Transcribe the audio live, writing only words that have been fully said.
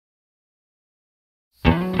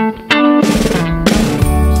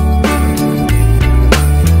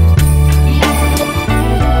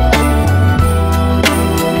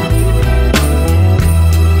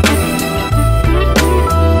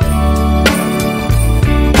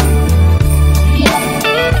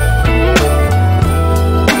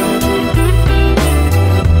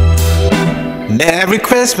Merry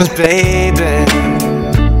Christmas, baby.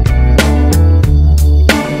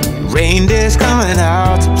 Reindeer's coming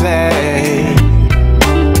out to play.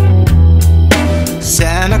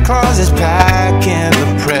 Santa Claus is packing the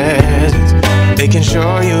presents, making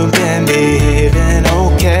sure you've been behaving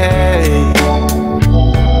okay.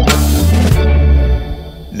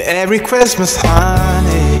 Merry Christmas,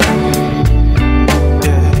 honey.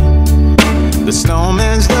 Yeah. The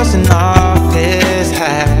snowman's dusting off his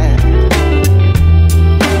hat,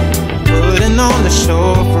 putting on the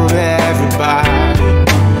show for everybody,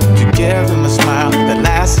 to give them a smile that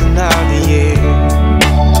lasts another year.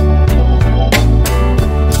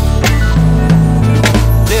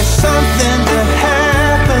 There's something that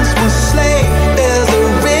happens when sleigh bells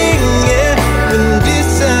are ringing, when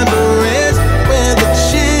December ends, when the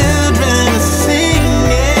children are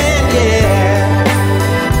singing, yeah.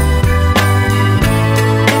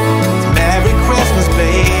 It's Merry Christmas,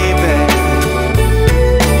 baby.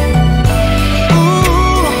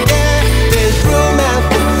 Ooh, yeah. There's room at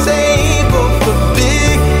the table for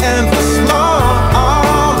big and for small.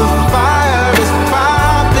 All the fire is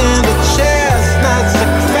popping, the chestnuts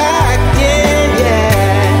are cracking, yeah.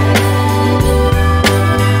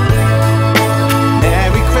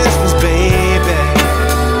 Merry Christmas, baby.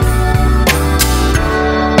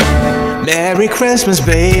 Merry Christmas,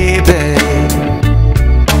 baby.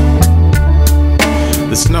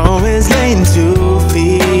 The snow is laying 2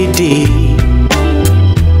 feet deep.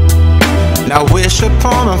 Now wish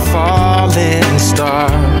upon a falling star,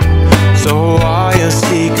 so all your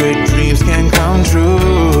secret dreams can come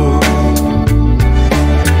true.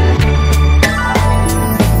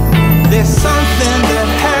 There's something that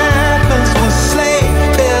happens when sleigh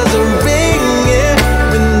bells are ringing,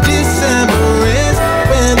 when December ends,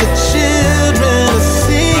 when the children are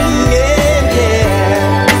singing, yeah.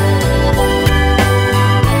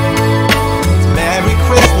 It's Merry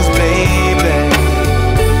Christmas, baby.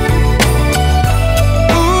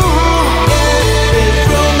 Ooh, yeah. There's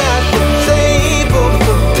room at the table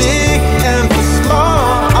for big and for small.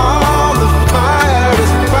 All the fire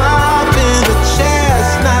is popping, the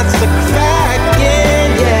chestnuts are cracking,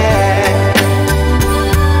 yeah.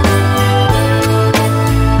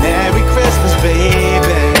 Merry Christmas,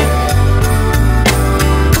 baby.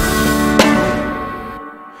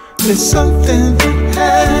 There's something that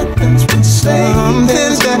happens when sleigh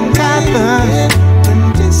bells are ringing, when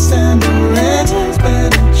December ends, when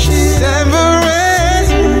the December ends,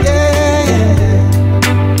 yeah.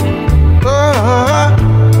 Oh,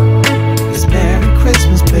 it's Merry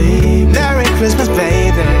Christmas, baby. Merry Christmas,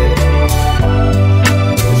 baby.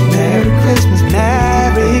 It's Merry Christmas,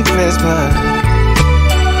 Merry Christmas.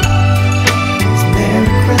 It's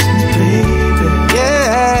Merry Christmas, baby. Yeah.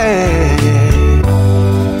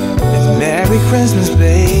 It's Merry Christmas,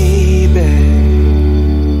 baby.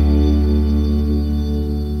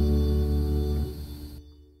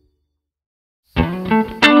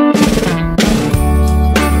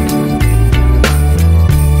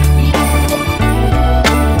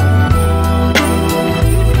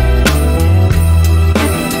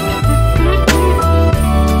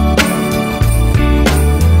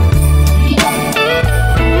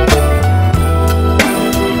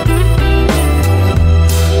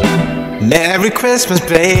 Merry Christmas,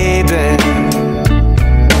 baby.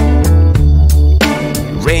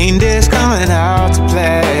 Reindeer's coming out to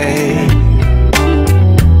play.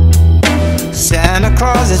 Santa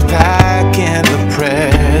Claus is packing the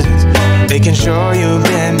presents, making sure you've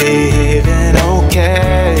been behaving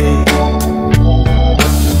okay.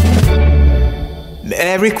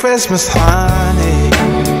 Merry Christmas, honey.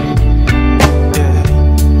 Yeah.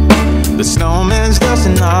 The snowman's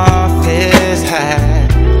dusting off his hat,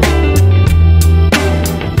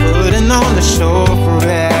 putting on the show for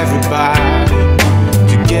everybody,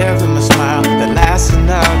 to give them a smile that lasts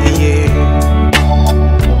another year.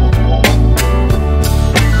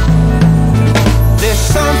 There's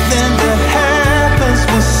something that happens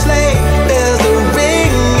when sleigh bells are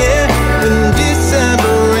ringing, when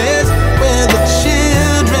December ends, when the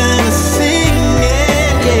children are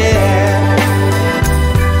singing, yeah.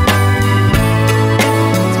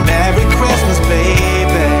 It's Merry Christmas,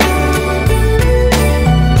 baby.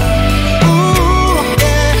 Ooh,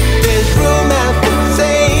 yeah. There's room at the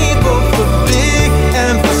table for big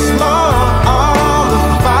and for small. All the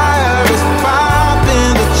fire is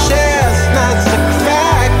popping, the chestnuts are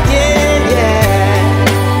cracking, yeah.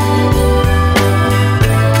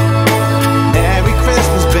 Merry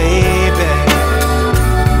Christmas, baby.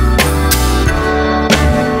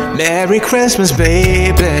 Merry Christmas,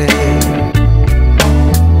 baby.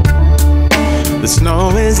 The snow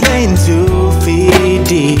is laying 2 feet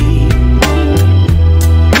deep.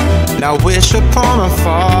 Now wish upon a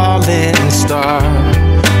falling star,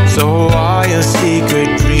 so all your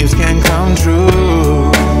secret dreams can come true.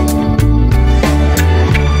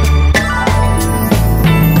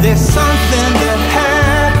 There's something that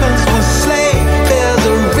happens when sleigh bells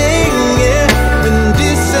are ringing, when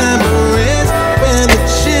December ends, when the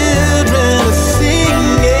children are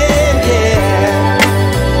singing, yeah.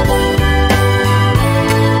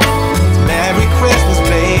 It's Merry Christmas,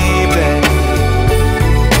 baby.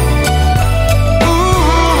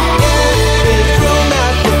 Ooh, yeah. There's room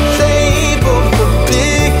at the table for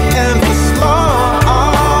big and for small.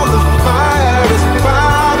 All the fire is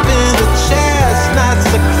popping, the chestnuts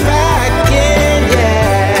are cracking,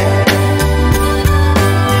 yeah.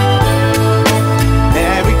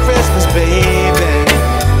 Merry Christmas, baby.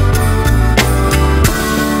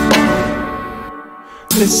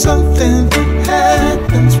 There's something that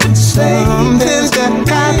happens when something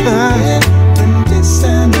that happens when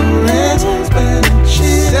December ends, when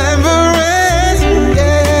December ends,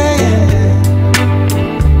 yeah.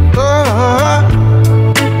 Oh,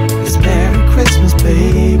 it's Merry Christmas,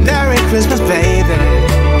 baby. Merry Christmas, baby.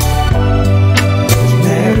 It's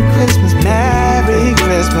Merry Christmas, Merry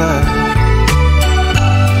Christmas.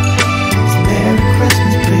 It's Merry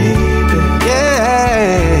Christmas, baby. Yeah.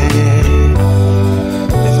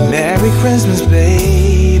 It's Merry Christmas, baby.